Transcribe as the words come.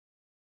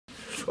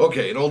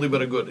Okay, an oldie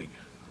but a goodie.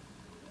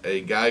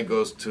 A guy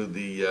goes to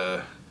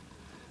the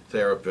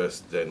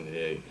therapist and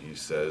he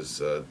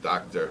says,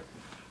 doctor,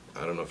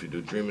 I don't know if you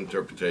do dream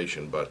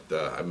interpretation, but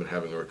I've been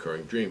having a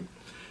recurring dream.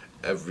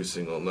 Every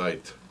single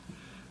night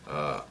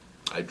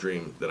I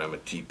dream that I'm a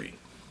teepee.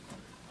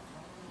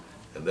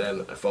 And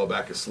then I fall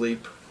back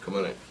asleep, come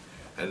on in.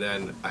 And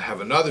then I have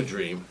another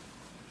dream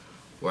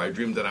where I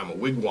dream that I'm a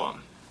wigwam.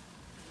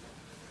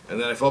 And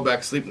then I fall back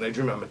asleep and I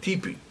dream I'm a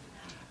teepee.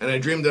 And I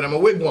dream that I'm a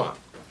wigwam.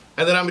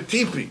 And then I'm a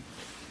teepee.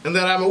 And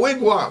then I'm a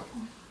wigwam.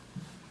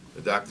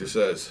 The doctor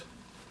says,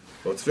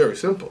 well, it's very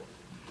simple.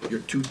 You're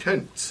two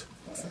tents.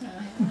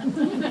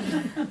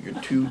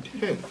 You're two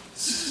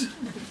tents.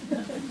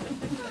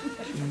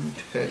 Two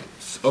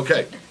tents.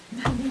 Okay.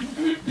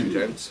 Two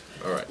tents.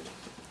 All right.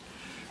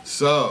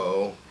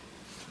 So,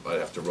 I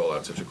have to roll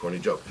out such a corny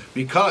joke.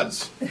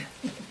 Because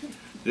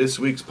this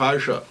week's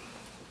Parsha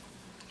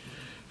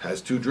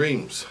has two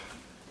dreams.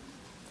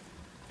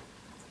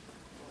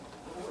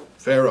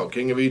 Pharaoh,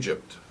 king of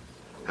Egypt,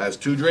 has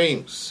two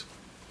dreams.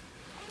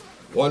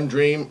 One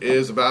dream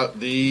is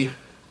about the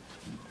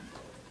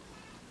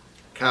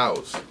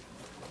cows,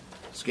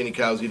 skinny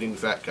cows eating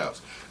fat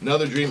cows.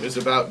 Another dream is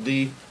about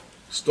the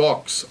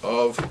stalks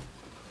of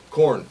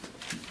corn.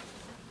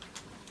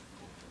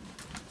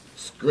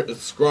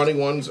 Scrawny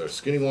ones or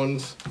skinny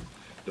ones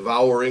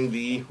devouring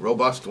the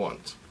robust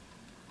ones.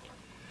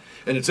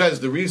 And it says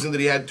the reason that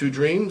he had two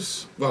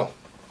dreams, well,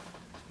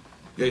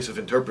 Yosef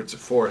interprets it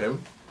for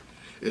him,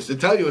 is to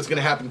tell you it's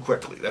going to happen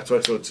quickly. That's why,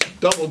 so it's a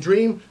double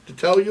dream to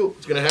tell you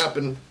it's going to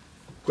happen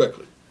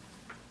quickly.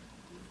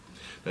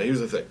 Now here's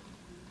the thing.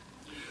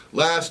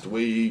 Last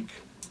week,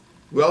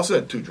 we also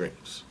had two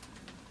dreams.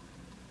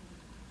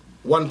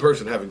 One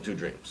person having two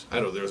dreams. I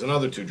know there was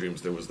another two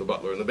dreams. There was the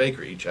butler and the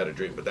baker. Each had a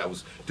dream, but that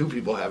was two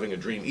people having a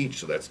dream each,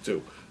 so that's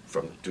two.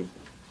 From two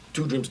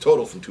dreams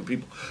total from two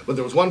people. But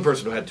there was one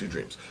person who had two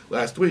dreams.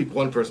 Last week,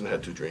 one person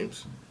had two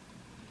dreams.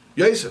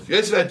 Yosef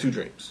had two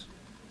dreams.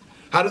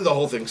 How did the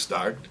whole thing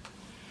start?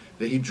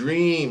 That he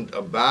dreamed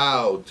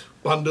about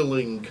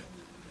bundling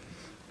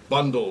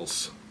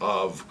bundles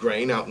of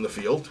grain out in the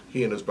field.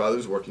 He and his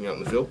brothers working out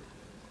in the field.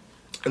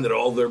 And that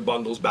all their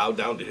bundles bowed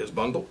down to his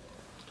bundle.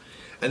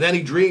 And then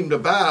he dreamed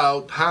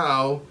about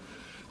how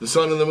the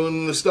sun and the moon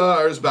and the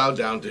stars bowed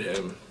down to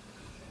him.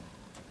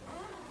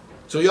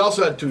 So he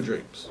also had two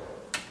dreams.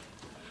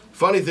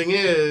 Funny thing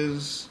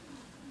is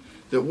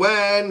that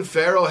when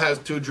Pharaoh has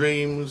two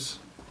dreams,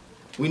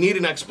 we need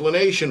an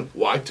explanation.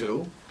 Why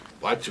two?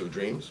 Why two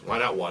dreams? Why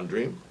not one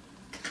dream?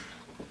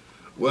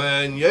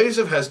 When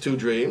Yosef has two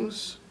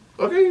dreams,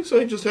 okay, so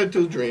he just had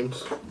two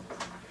dreams.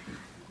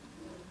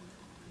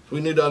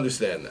 We need to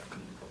understand that.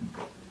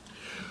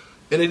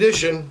 In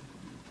addition,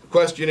 the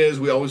question is,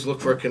 we always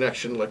look for a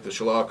connection, like the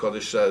Shalach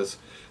HaKodesh says,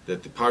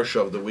 that the Parsha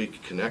of the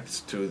week connects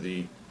to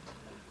the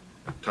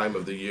time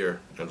of the year,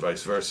 and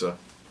vice versa.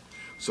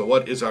 So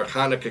what is our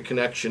Hanukkah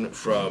connection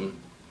from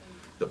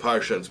the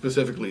Parsha, and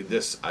specifically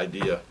this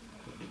idea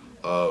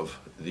of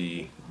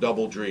the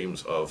double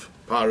dreams of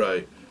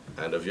Parai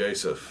and of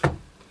Yosef?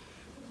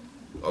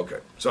 Okay,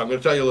 so I'm going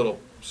to tell you a little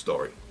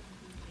story.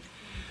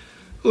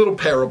 A little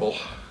parable.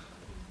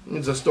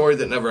 It's a story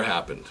that never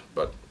happened,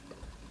 but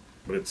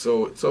it's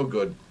so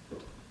good,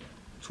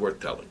 it's worth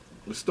telling.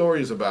 The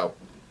story is about,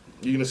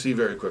 you're going to see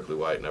very quickly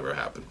why it never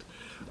happened,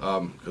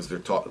 because there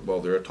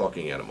are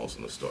talking animals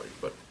in the story,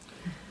 but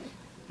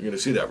you're going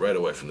to see that right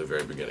away from the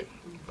very beginning.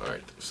 All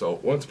right, so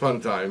once upon a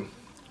time,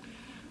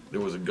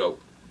 there was a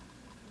goat,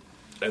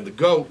 and the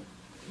goat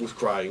was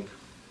crying,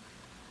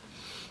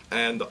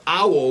 and the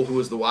owl, who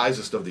was the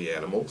wisest of the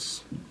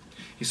animals,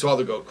 he saw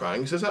the goat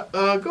crying. He says,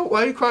 goat,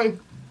 why are you crying?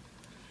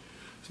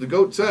 So the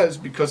goat says,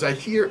 because I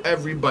hear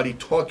everybody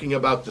talking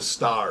about the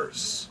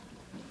stars,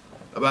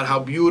 about how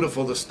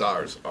beautiful the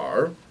stars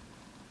are,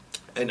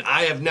 and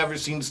I have never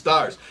seen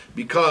stars,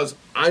 because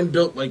I'm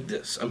built like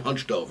this. I'm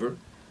hunched over,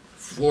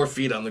 4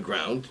 feet on the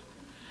ground,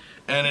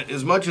 and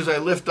as much as I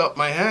lift up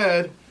my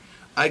head,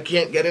 I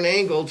can't get an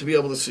angle to be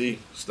able to see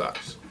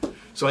stars.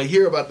 So I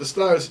hear about the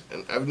stars,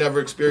 and I've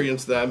never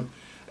experienced them,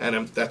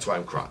 and that's why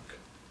I'm crying.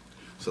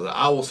 So the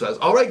owl says,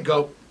 all right,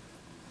 goat,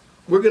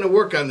 we're going to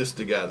work on this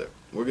together.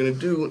 We're going to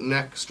do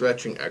neck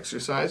stretching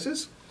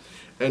exercises,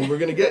 and we're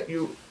going to get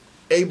you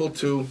able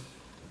to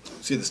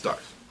see the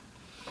stars.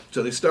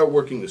 So they start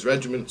working this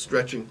regimen,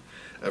 stretching.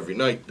 Every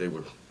night they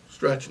would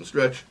stretch and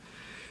stretch.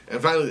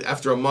 And finally,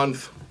 after a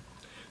month,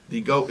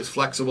 the goat is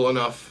flexible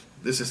enough.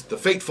 This is the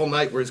fateful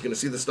night where he's going to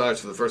see the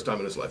stars for the first time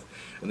in his life.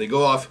 And they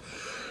go off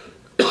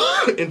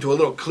into a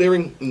little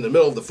clearing in the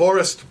middle of the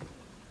forest.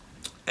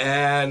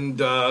 And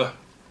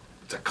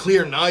it's a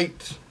clear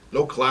night.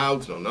 No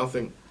clouds, no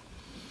nothing.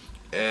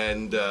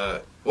 And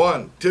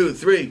 1, 2,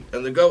 3,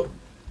 and the goat,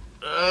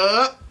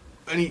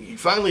 and he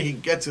finally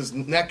gets his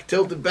neck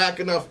tilted back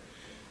enough,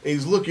 and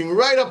he's looking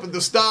right up at the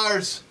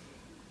stars,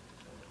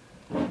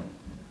 and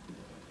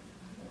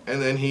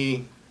then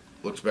he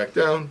looks back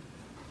down,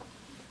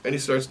 and he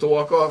starts to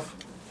walk off.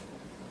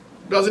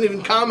 Doesn't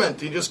even comment,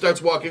 he just starts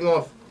walking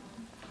off.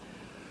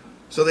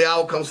 So the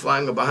owl comes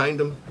flying up behind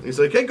him. And he's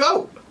like, hey,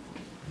 goat,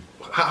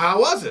 how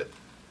was it?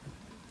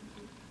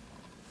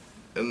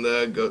 And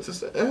the goat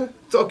says,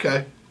 it's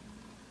okay.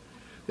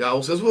 The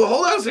owl says, well,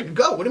 hold on a second,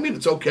 goat. What do you mean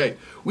it's okay?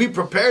 We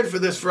prepared for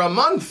this for a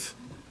month.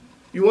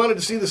 You wanted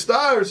to see the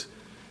stars,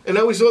 and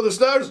now we saw the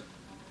stars.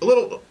 A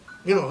little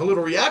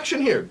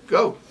reaction here.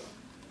 Goat.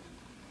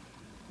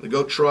 The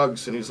goat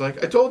shrugs, and he's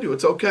like, I told you,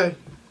 it's okay.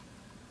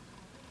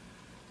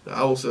 The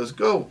owl says,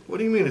 goat, what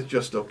do you mean it's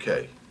just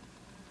okay?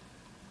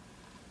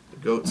 The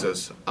goat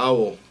says,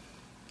 owl,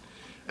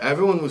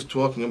 everyone was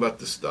talking about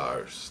the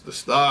stars. The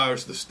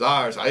stars, the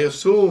stars. I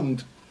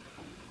assumed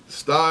the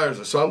stars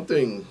are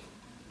something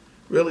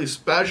really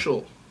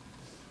special.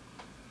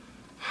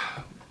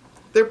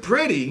 They're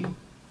pretty,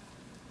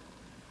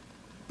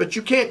 but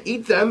you can't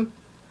eat them.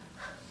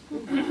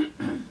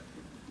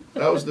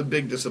 That was the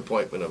big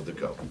disappointment of the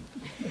goat.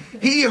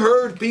 He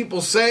heard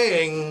people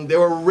saying they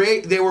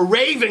were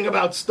raving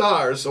about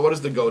stars. So what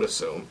does the goat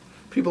assume?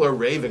 People are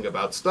raving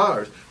about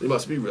stars. They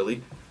must be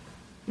really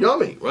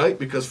yummy, right?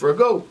 Because for a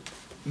goat,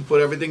 you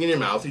put everything in your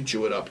mouth, you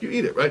chew it up, you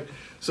eat it, right?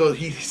 So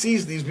he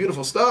sees these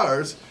beautiful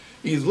stars.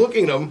 He's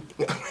looking at them.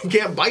 He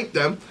can't bite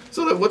them.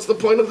 So then what's the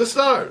point of the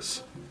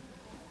stars?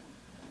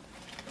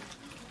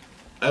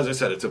 As I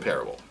said, it's a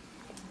parable.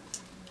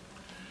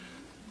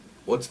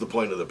 What's the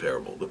point of the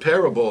parable? The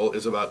parable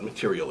is about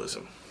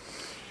materialism.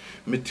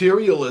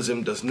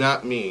 Materialism does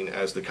not mean,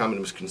 as the common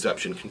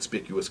misconception,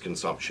 conspicuous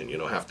consumption. You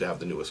don't have to have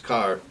the newest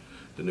car,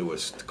 the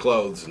newest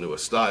clothes, the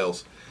newest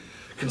styles.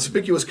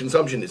 Conspicuous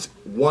consumption is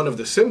one of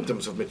the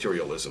symptoms of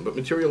materialism, but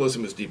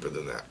materialism is deeper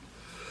than that.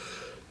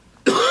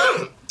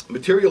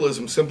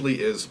 Materialism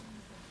simply is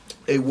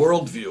a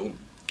worldview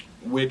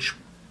which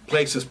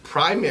places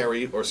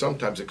primary or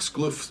sometimes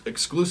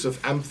exclusive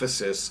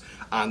emphasis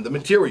on the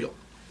material,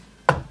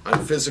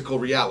 on physical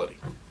reality.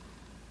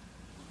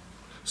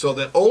 So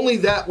that only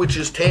that which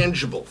is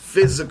tangible,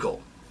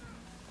 physical,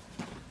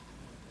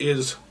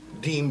 is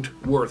deemed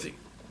worthy.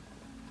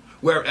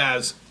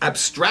 Whereas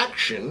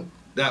abstraction,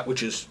 that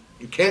which is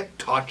you can't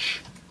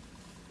touch,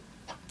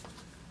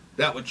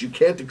 that which you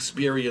can't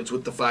experience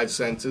with the five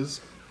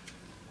senses,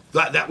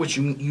 that which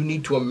you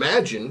need to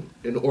imagine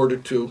in order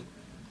to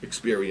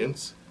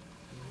experience,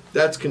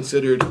 that's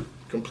considered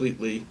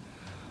completely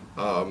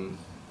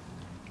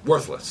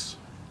worthless.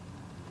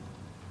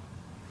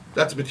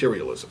 That's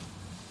materialism.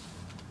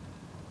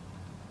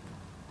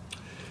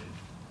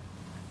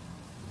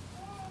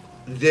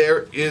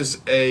 There is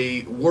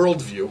a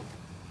worldview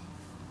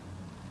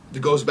that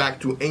goes back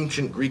to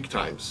ancient Greek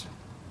times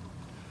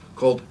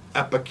called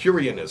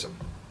Epicureanism.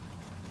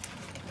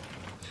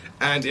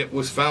 And it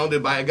was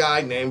founded by a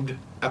guy named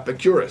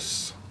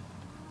Epicurus.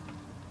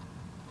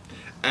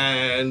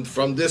 And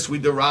from this we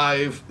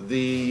derive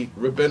the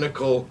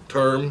rabbinical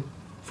term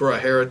for a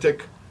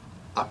heretic,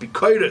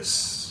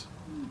 Epicurus.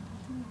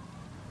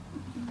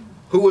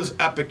 Who was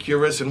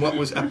Epicurus and what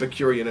was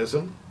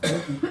Epicureanism?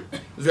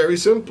 Very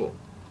simple.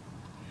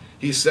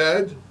 He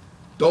said,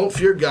 don't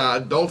fear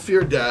God, don't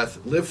fear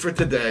death, live for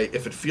today.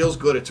 If it feels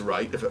good, it's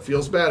right. If it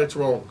feels bad, it's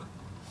wrong.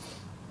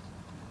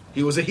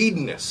 He was a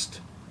hedonist.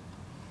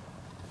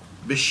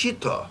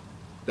 Beshita,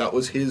 that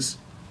was his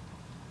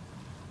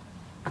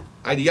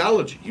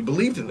ideology. He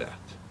believed in that.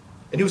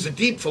 And he was a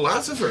deep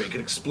philosopher. He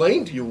could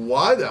explain to you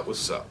why that was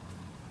so.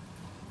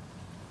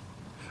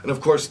 And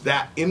of course,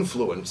 that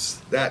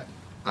influence, that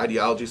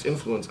ideology's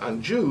influence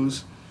on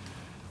Jews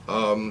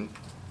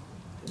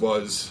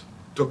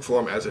took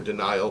form as a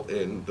denial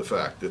in the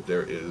fact that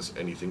there is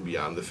anything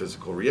beyond the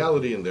physical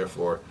reality, and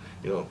therefore,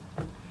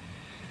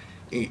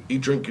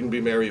 eat, drink, and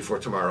be merry, for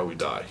tomorrow we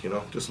die.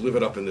 Just live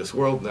it up in this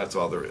world, and that's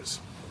all there is.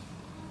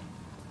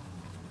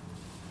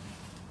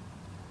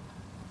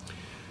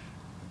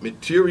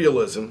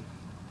 Materialism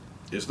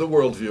is the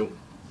worldview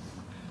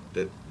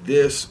that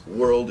this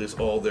world is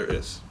all there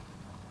is,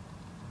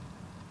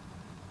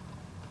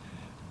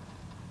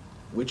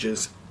 which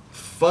is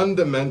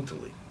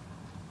fundamentally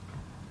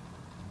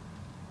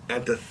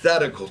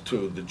antithetical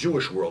to the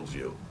Jewish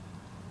worldview,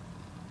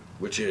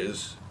 which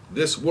is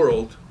this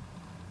world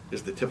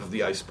is the tip of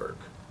the iceberg.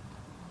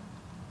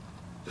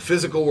 The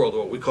physical world, or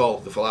what we call,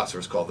 the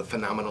philosophers call, the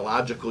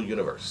phenomenological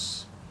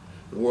universe,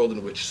 the world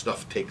in which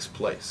stuff takes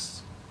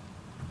place,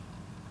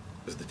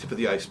 is the tip of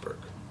the iceberg.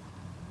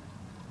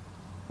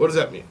 What does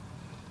that mean?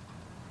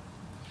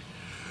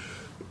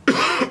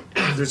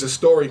 There's a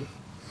story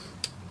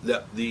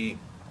that the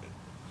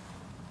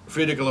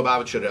Friedrich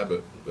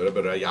Lubavitcher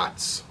Rebbe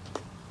Rayatz,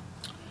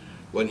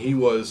 when he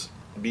was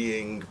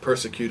being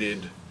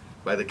persecuted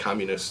by the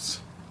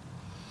communists,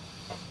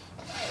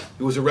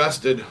 he was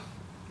arrested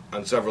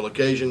on several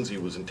occasions, he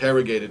was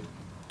interrogated,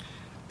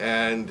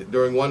 and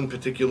during one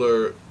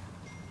particular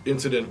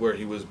incident where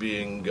he was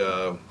being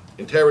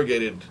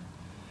interrogated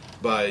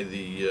by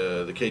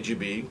the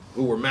KGB,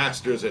 who were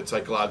masters at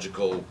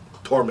psychological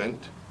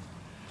torment,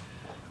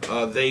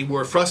 they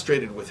were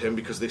frustrated with him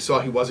because they saw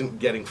he wasn't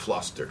getting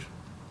flustered.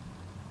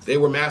 They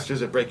were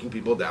masters at breaking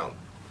people down,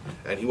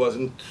 and he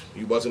wasn't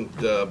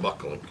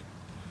buckling.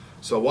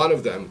 So one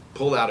of them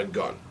pulled out a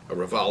gun, a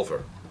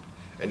revolver,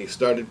 and he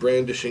started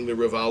brandishing the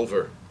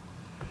revolver.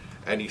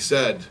 And he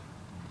said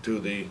to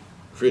the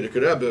Frierdiker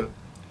Rebbe,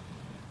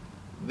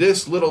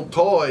 this little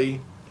toy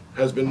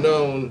has been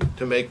known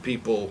to make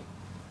people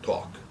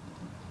talk.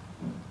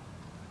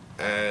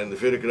 And the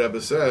Frierdiker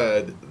Rebbe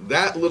said,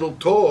 that little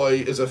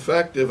toy is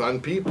effective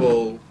on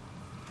people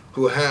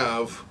who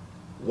have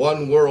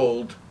one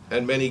world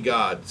and many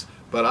gods,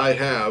 but I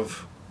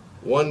have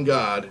one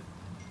God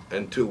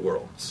and two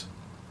worlds.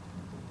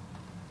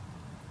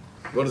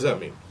 What does that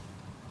mean?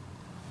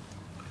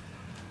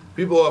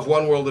 People who have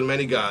one world and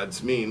many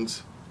gods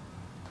means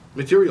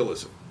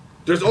materialism.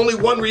 There's only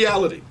one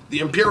reality,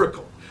 the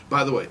empirical.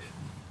 By the way,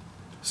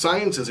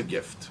 science is a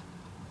gift.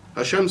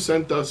 Hashem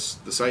sent us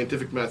the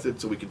scientific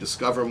method so we could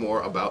discover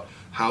more about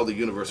how the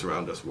universe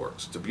around us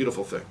works. It's a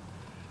beautiful thing.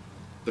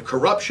 The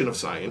corruption of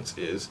science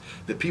is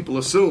that people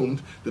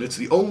assumed that it's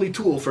the only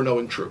tool for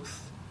knowing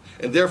truth.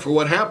 And therefore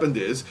what happened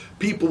is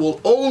people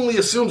will only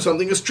assume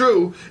something is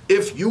true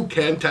if you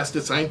can test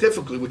it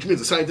scientifically, which means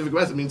the scientific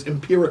method means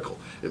empirical.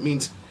 It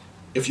means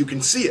if you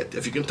can see it,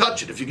 if you can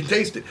touch it, if you can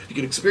taste it, if you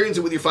can experience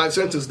it with your five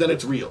senses, then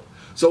it's real.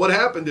 So what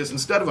happened is,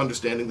 instead of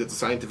understanding that the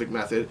scientific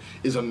method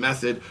is a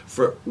method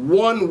for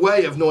one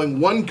way of knowing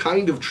one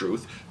kind of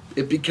truth,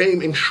 it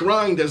became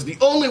enshrined as the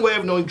only way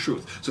of knowing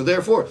truth. So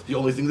therefore, the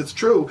only thing that's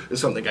true is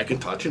something I can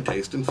touch and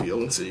taste and feel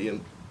and see,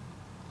 and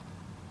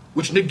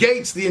which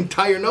negates the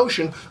entire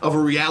notion of a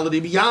reality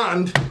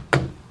beyond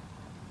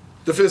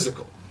the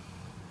physical.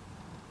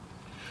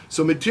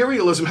 So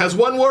materialism has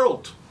one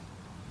world.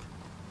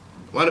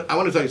 I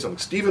want to tell you something.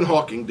 Stephen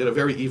Hawking did a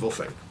very evil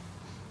thing.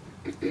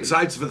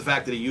 Besides for the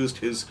fact that he used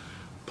his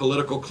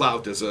political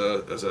clout as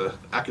a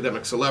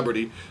academic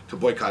celebrity to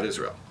boycott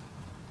Israel.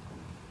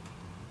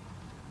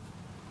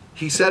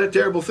 He said a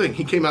terrible thing.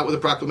 He came out with a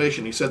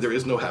proclamation. He said there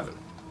is no heaven.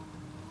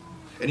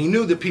 And he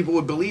knew that people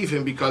would believe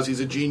him because he's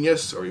a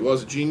genius, or he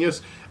was a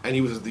genius, and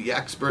he was the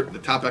expert, the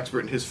top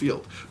expert in his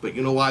field. But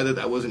you know why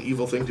that was an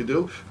evil thing to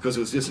do? Because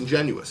it was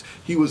disingenuous.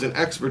 He was an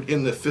expert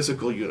in the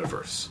physical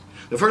universe.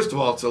 Now, first of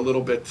all, it's a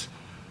little bit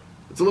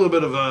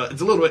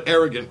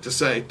arrogant to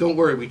say, "Don't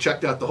worry, we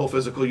checked out the whole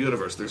physical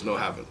universe. There's no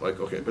heaven." Like,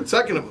 okay, but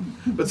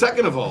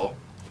second of all,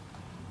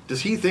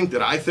 does he think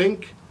that I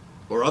think,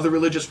 or other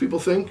religious people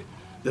think,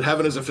 that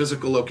heaven is a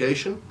physical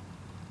location?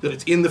 That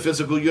it's in the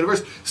physical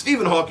universe?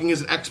 Stephen Hawking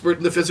is an expert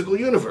in the physical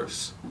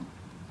universe.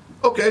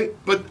 Okay,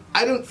 but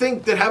I don't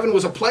think that heaven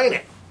was a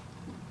planet.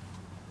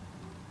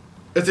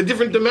 It's a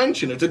different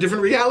dimension. It's a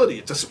different reality.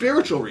 It's a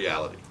spiritual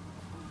reality.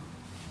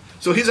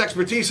 So his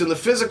expertise in the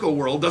physical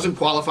world doesn't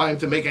qualify him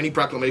to make any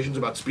proclamations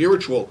about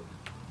spiritual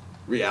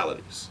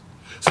realities.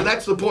 So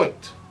that's the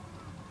point.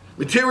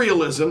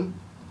 Materialism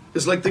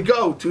is like the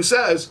goat who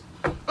says,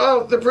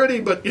 "Oh, they're pretty,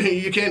 but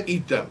you can't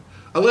eat them.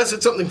 Unless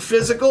it's something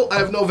physical, I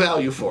have no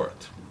value for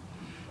it."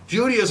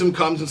 Judaism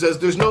comes and says,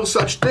 there's no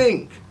such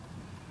thing.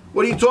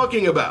 What are you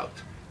talking about?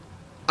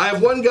 I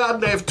have one God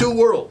and I have two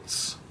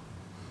worlds.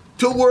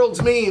 Two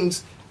worlds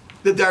means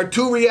that there are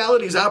two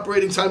realities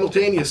operating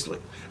simultaneously.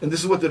 And this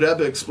is what the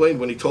Rebbe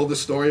explained when he told the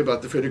story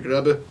about the Frierdiker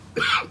Rebbe,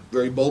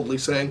 very boldly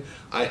saying,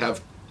 I have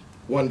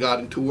one God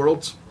and two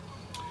worlds.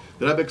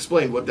 The Rebbe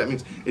explained what that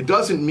means. It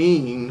doesn't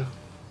mean,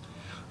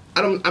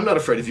 I'm not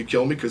afraid if you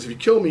kill me, because if you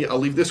kill me, I'll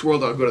leave this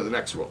world, I'll go to the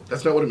next world.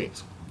 That's not what it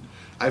means.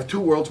 I have two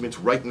worlds means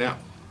right now.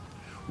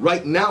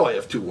 Right now I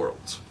have two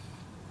worlds.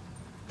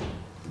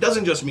 It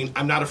doesn't just mean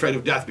I'm not afraid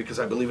of death because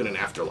I believe in an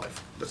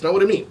afterlife. That's not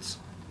what it means.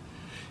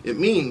 It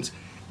means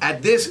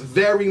at this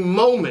very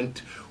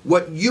moment,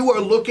 what you are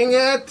looking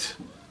at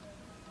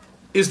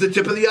is the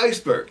tip of the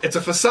iceberg. It's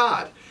a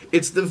facade.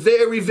 It's the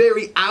very,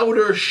 very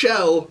outer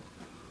shell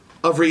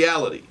of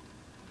reality.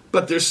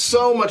 But there's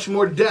so much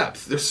more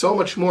depth. There's so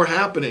much more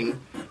happening,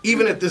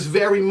 even at this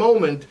very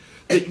moment,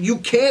 that you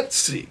can't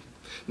see.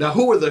 Now,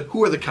 who are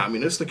the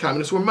communists? The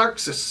communists were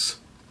Marxists.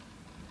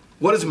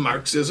 What is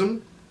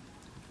Marxism?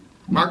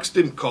 Marx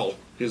didn't call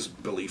his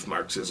belief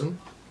Marxism.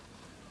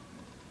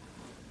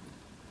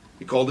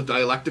 He called it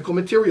dialectical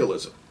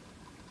materialism.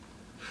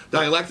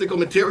 Dialectical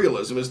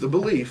materialism is the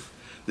belief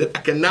that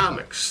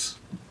economics,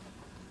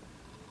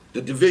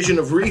 the division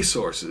of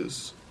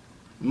resources,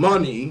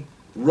 money,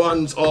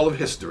 runs all of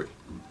history.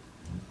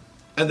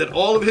 And that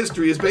all of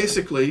history is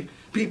basically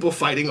people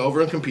fighting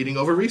over and competing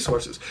over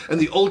resources. And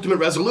the ultimate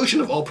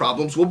resolution of all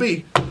problems will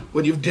be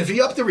when you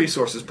divvy up the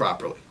resources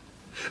properly.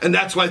 And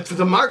that's why for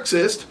the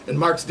Marxist, and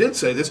Marx did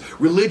say this,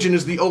 religion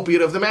is the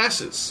opiate of the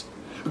masses.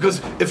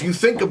 Because if you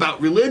think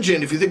about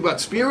religion, if you think about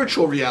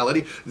spiritual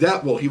reality,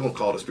 he won't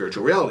call it a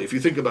spiritual reality. If you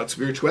think about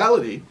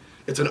spirituality,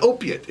 it's an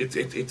opiate.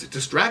 It's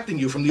distracting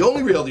you from the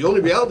only reality. The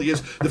only reality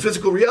is the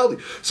physical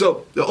reality.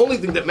 So the only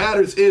thing that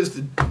matters is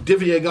the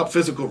divvying up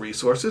physical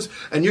resources,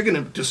 and you're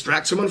going to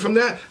distract someone from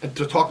that and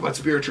to talk about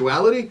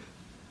spirituality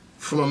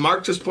from a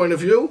Marxist point of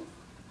view.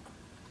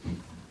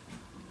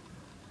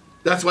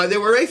 That's why they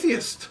were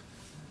atheists.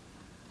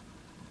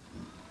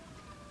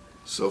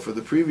 So for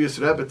the previous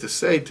Rebbe to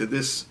say to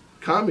this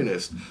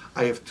communist,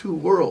 I have two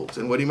worlds,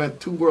 and what he meant,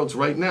 two worlds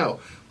right now,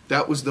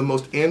 That was the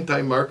most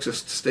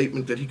anti-Marxist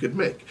statement that he could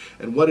make.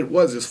 And what it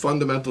was is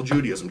fundamental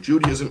Judaism.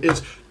 Judaism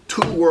is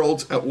two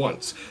worlds at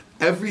once.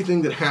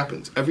 Everything that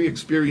happens, every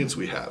experience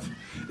we have,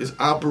 is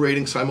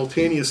operating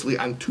simultaneously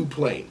on two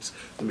planes,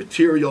 the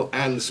material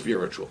and the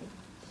spiritual.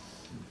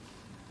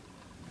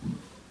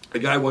 A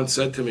guy once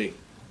said to me,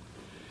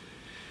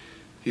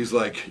 he's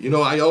like,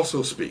 I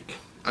also speak.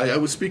 I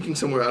was speaking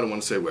somewhere, I don't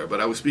want to say where, but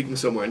I was speaking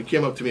somewhere, and he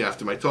came up to me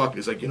after my talk, and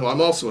he's like, I'm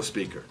also a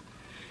speaker.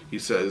 He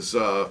says,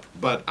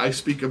 but I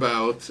speak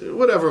about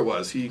whatever it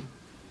was,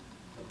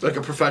 like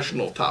a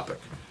professional topic.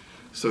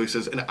 So he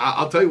says, and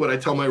I'll tell you what I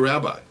tell my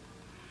rabbi,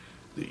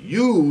 that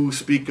you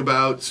speak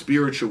about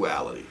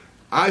spirituality.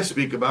 I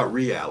speak about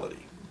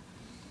reality.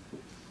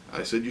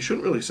 I said, you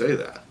shouldn't really say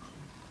that,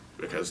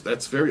 because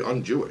that's very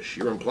un-Jewish.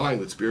 You're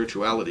implying that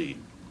spirituality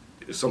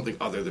is something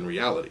other than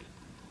reality.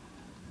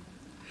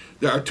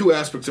 There are two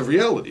aspects of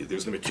reality.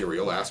 There's the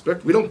material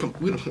aspect. We're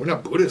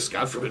not Buddhists,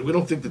 God forbid. We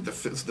don't think that the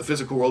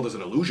physical world is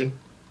an illusion.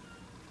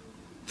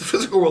 The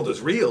physical world is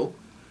real,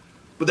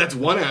 but that's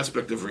one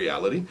aspect of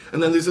reality.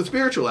 And then there's the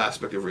spiritual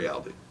aspect of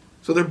reality.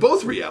 So they're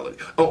both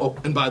reality. Oh,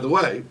 and by the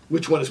way,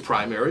 which one is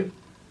primary?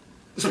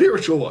 The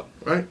spiritual one,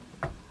 right?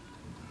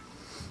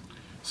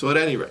 So at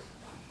any rate,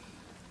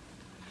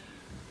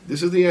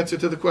 this is the answer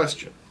to the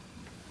question.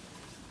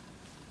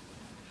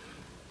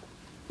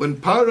 When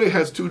Pare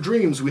has two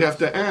dreams, we have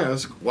to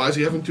ask, why is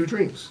he having two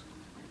dreams?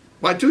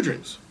 Why two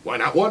dreams? Why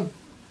not one?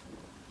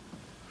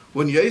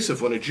 When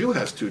a Jew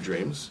has two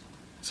dreams,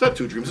 it's not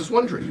two dreams, it's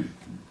one dream.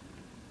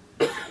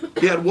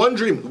 He had one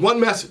dream, one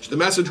message. The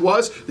message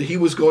was that he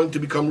was going to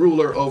become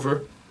ruler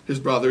over his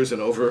brothers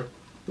and over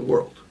the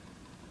world.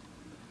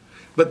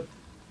 But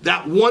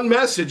that one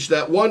message,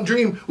 that one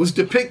dream, was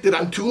depicted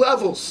on two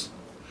levels.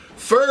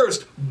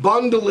 First,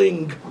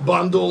 bundling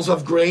bundles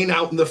of grain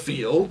out in the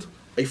field,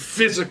 a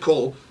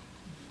physical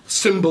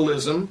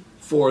symbolism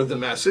for the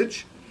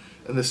message.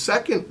 And the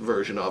second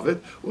version of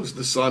it was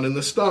the sun and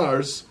the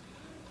stars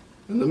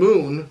and the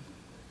moon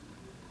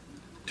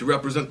to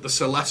represent the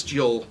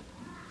celestial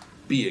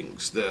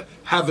beings, the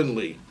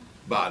heavenly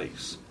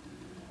bodies,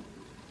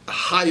 a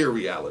higher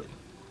reality.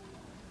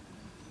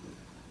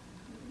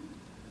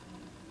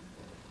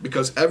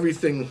 Because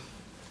everything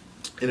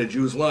in a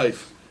Jew's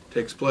life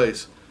takes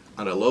place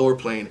on a lower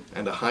plane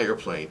and a higher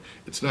plane.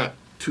 It's not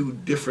two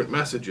different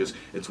messages.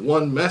 It's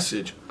one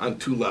message on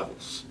two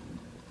levels.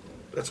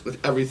 That's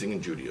with everything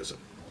in Judaism.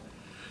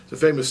 It's a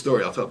famous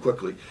story, I'll tell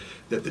quickly,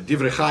 that the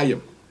Divrei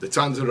Chaim, the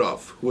Tzanzer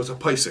Rav, who was a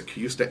Paisik, he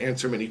used to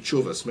answer many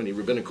tshuvas, many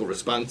rabbinical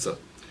responsa,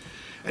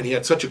 and he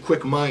had such a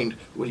quick mind.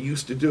 What he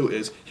used to do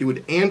is he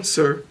would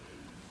answer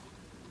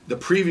the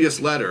previous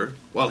letter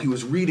while he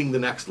was reading the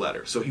next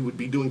letter. So he would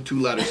be doing two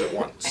letters at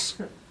once.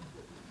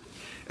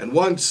 And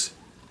once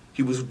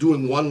he was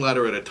doing one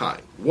letter at a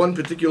time. One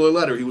particular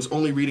letter, he was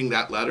only reading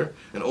that letter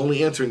and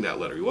only answering that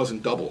letter. He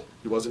wasn't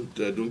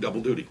doing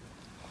double duty.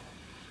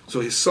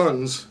 So his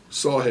sons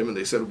saw him and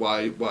they said,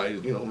 why,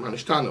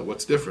 Manishtana,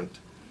 what's different?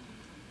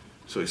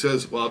 So he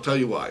says, well, I'll tell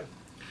you why.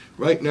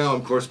 Right now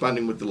I'm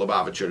corresponding with the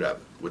Lubavitcher Rebbe,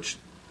 which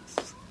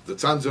the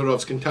Tzanzer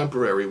Rav's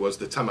contemporary was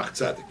the Tzemach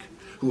Tzedek,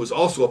 who was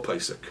also a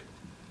Paisik,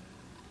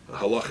 a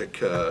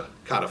halachic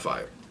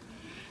codifier.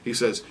 He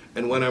says,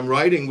 and when I'm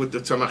writing with the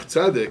Tzemach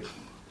Tzedek,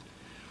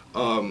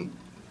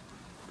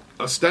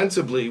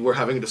 ostensibly we're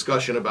having a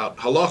discussion about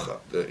halacha,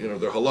 their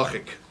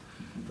halachic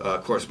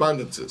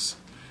correspondences.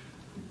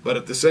 But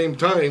at the same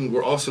time,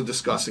 we're also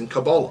discussing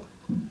Kabbalah.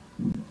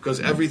 Because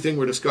everything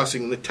we're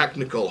discussing in the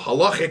technical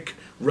halachic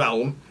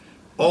realm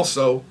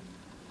also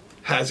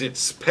has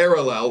its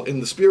parallel in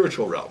the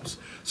spiritual realms.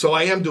 So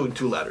I am doing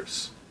two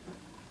letters.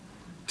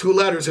 Two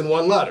letters in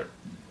one letter.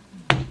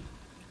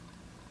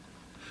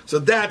 So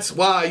that's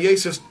why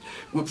Yosef,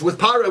 with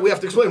Pare, we have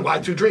to explain why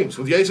two dreams.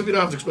 With Yosef, you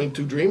don't have to explain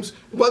two dreams.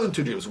 It wasn't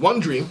two dreams. One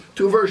dream,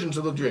 two versions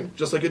of the dream.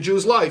 Just like a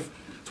Jew's life.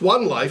 It's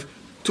one life,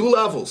 two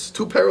levels,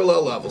 two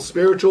parallel levels,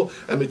 spiritual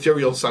and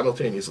material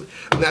simultaneously.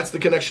 And that's the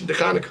connection to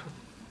Hanukkah.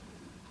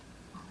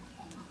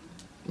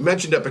 We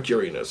mentioned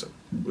Epicureanism,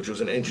 which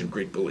was an ancient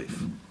Greek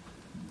belief.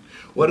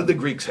 What did the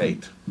Greeks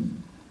hate?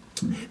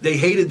 They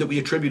hated that we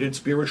attributed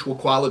spiritual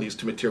qualities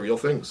to material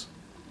things.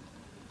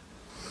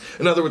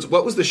 In other words,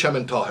 what was the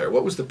Shemen Tahir?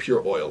 What was the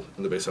pure oil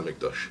in the Beis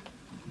HaMikdash?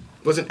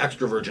 It wasn't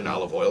extra virgin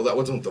olive oil. That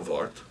wasn't the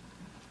Vart.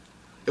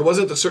 It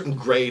wasn't a certain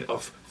grade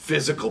of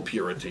physical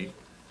purity.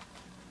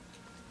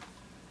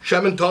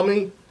 Shemen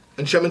Tami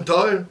and Shemen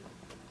Tahir,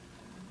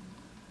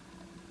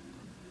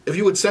 if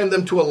you would send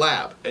them to a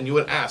lab and you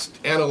would ask,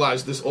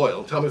 analyze this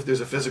oil, tell me if there's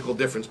a physical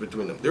difference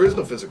between them. There is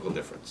no physical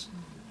difference.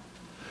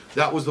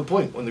 That was the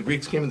point. When the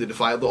Greeks came and they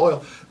defiled the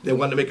oil, they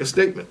wanted to make a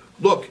statement.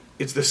 Look,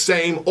 it's the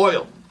same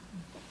oil.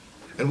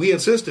 And we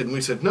insisted, and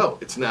we said, no,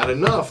 it's not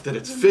enough that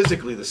it's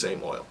physically the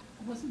same oil.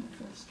 It wasn't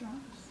the first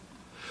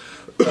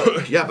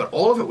drops. Yeah, but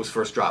all of it was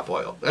first drop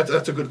oil.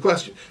 That's a good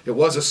question. It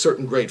was a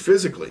certain grade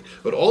physically,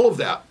 but all of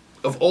that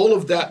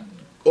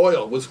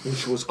oil,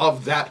 which was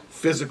of that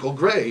physical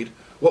grade,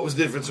 what was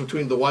the difference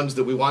between the ones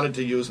that we wanted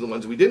to use and the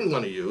ones we didn't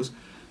want to use?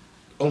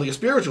 Only a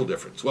spiritual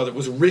difference, whether it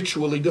was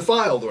ritually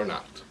defiled or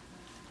not.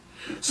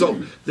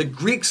 So the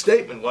Greek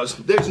statement was,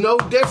 there's no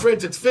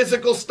difference, it's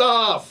physical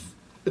stuff.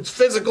 It's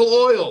physical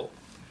oil.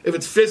 If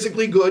it's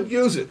physically good,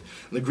 use it.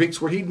 And the Greeks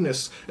were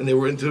hedonists, and they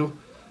were into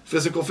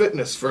physical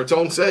fitness for its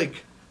own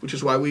sake, which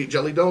is why we eat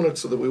jelly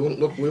donuts, so that we won't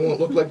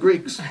look like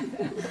Greeks.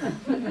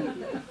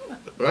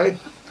 Right?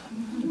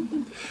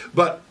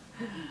 But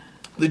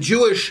the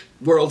Jewish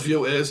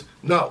worldview is,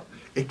 no,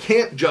 it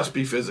can't just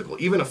be physical.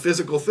 Even a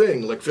physical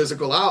thing, like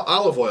physical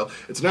olive oil,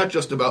 it's not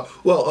just about,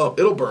 well,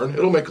 it'll burn,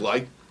 it'll make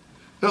light.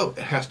 No,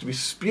 it has to be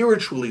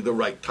spiritually the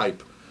right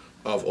type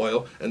of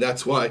oil, and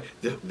that's why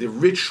the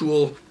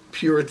ritual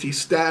purity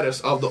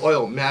status of the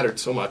oil mattered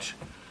so much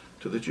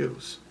to the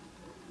Jews.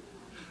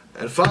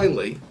 And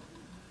finally,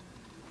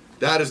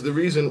 that is the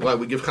reason why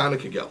we give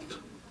Hanukkah gelt.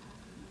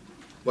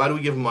 Why do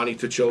we give money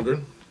to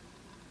children?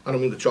 I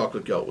don't mean the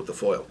chocolate gelt with the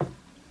foil.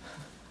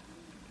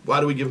 Why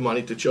do we give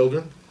money to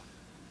children?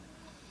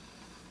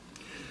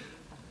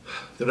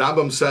 The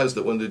Rambam says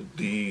that when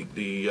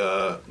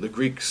the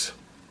Greeks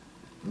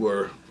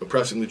were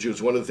oppressing the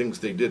Jews, one of the things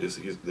they did is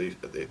the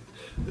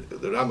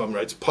Rambam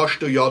writes,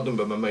 "Pashto yodem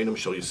b'mameinim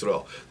shel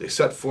Yisrael." They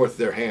set forth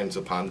their hands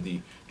upon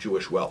the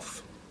Jewish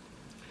wealth.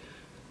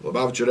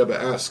 Lubavitcher Rebbe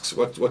asks,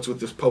 what's with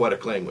this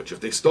poetic language?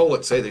 If they stole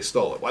it, say they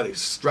stole it. Why they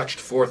stretched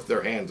forth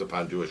their hands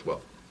upon Jewish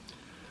wealth?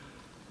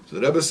 So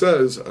the Rebbe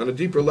says, on a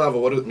deeper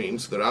level, what it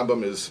means, the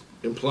Rambam is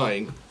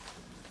implying,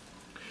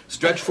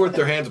 stretch forth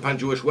their hands upon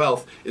Jewish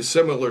wealth is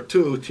similar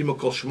to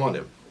Timukol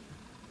Shmonim.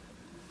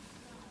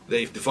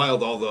 They've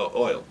defiled all the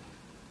oil.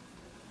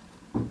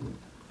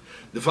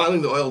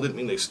 Defiling the oil didn't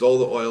mean they stole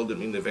the oil, didn't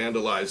mean they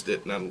vandalized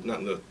it, not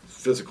in the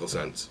physical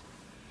sense.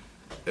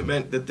 It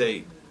meant that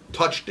they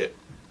touched it,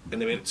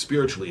 and they made it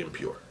spiritually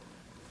impure.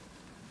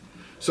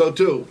 So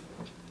too,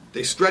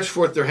 they stretched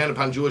forth their hand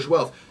upon Jewish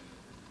wealth.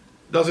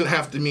 Doesn't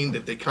have to mean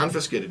that they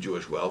confiscated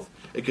Jewish wealth.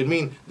 It could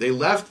mean they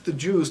left the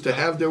Jews to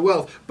have their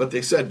wealth, but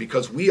they said,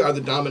 because we are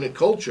the dominant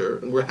culture,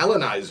 and we're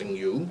Hellenizing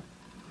you,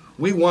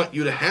 we want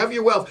you to have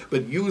your wealth,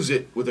 but use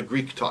it with a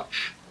Greek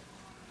touch.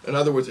 In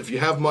other words, if you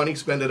have money,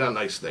 spend it on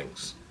nice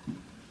things.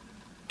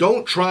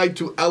 Don't try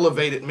to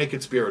elevate it and make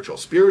it spiritual.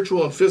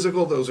 Spiritual and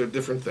physical, those are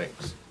different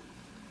things.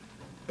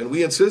 And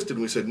we insisted,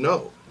 we said,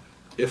 no,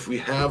 if we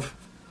have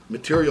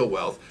material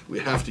wealth, we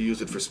have to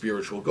use it for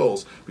spiritual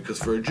goals. Because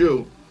for a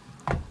Jew,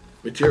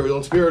 material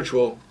and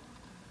spiritual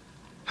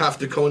have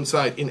to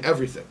coincide in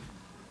everything.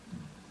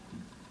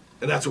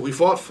 And that's what we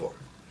fought for.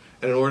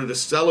 And in order to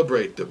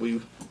celebrate that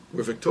we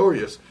were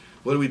victorious,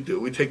 what do?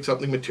 We take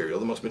something material,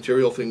 the most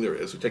material thing there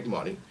is. We take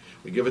money,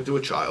 we give it to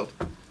a child,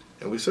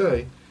 and we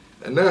say,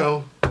 and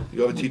now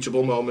you have a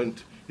teachable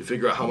moment. You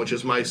figure out how much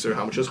is Meiser,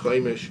 how much is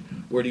Chaimish,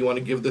 where do you want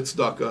to give the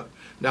tzedakah.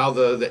 Now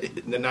the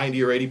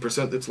 90 or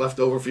 80% that's left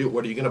over for you,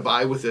 what are you going to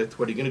buy with it?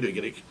 What are you going to do?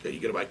 Are you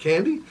going to buy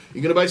candy? Are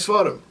you going to buy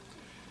Sfarim?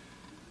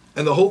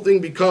 And the whole thing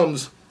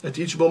becomes a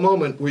teachable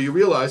moment where you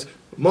realize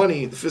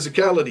money, the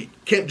physicality,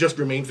 can't just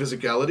remain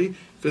physicality.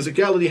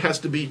 Physicality has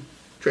to be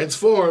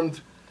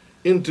transformed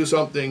into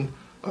something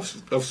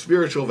of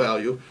spiritual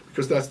value,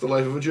 because that's the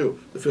life of a Jew.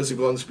 The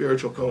physical and the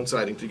spiritual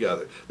coinciding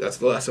together. That's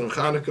the lesson of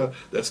Hanukkah.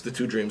 That's the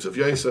two dreams of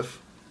Yosef.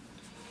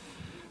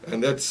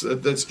 And that's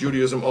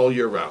Judaism all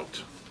year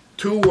round.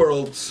 Two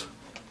worlds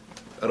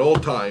at all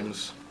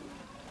times,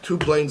 two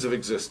planes of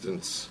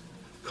existence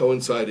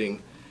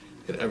coinciding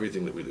in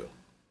everything that we do.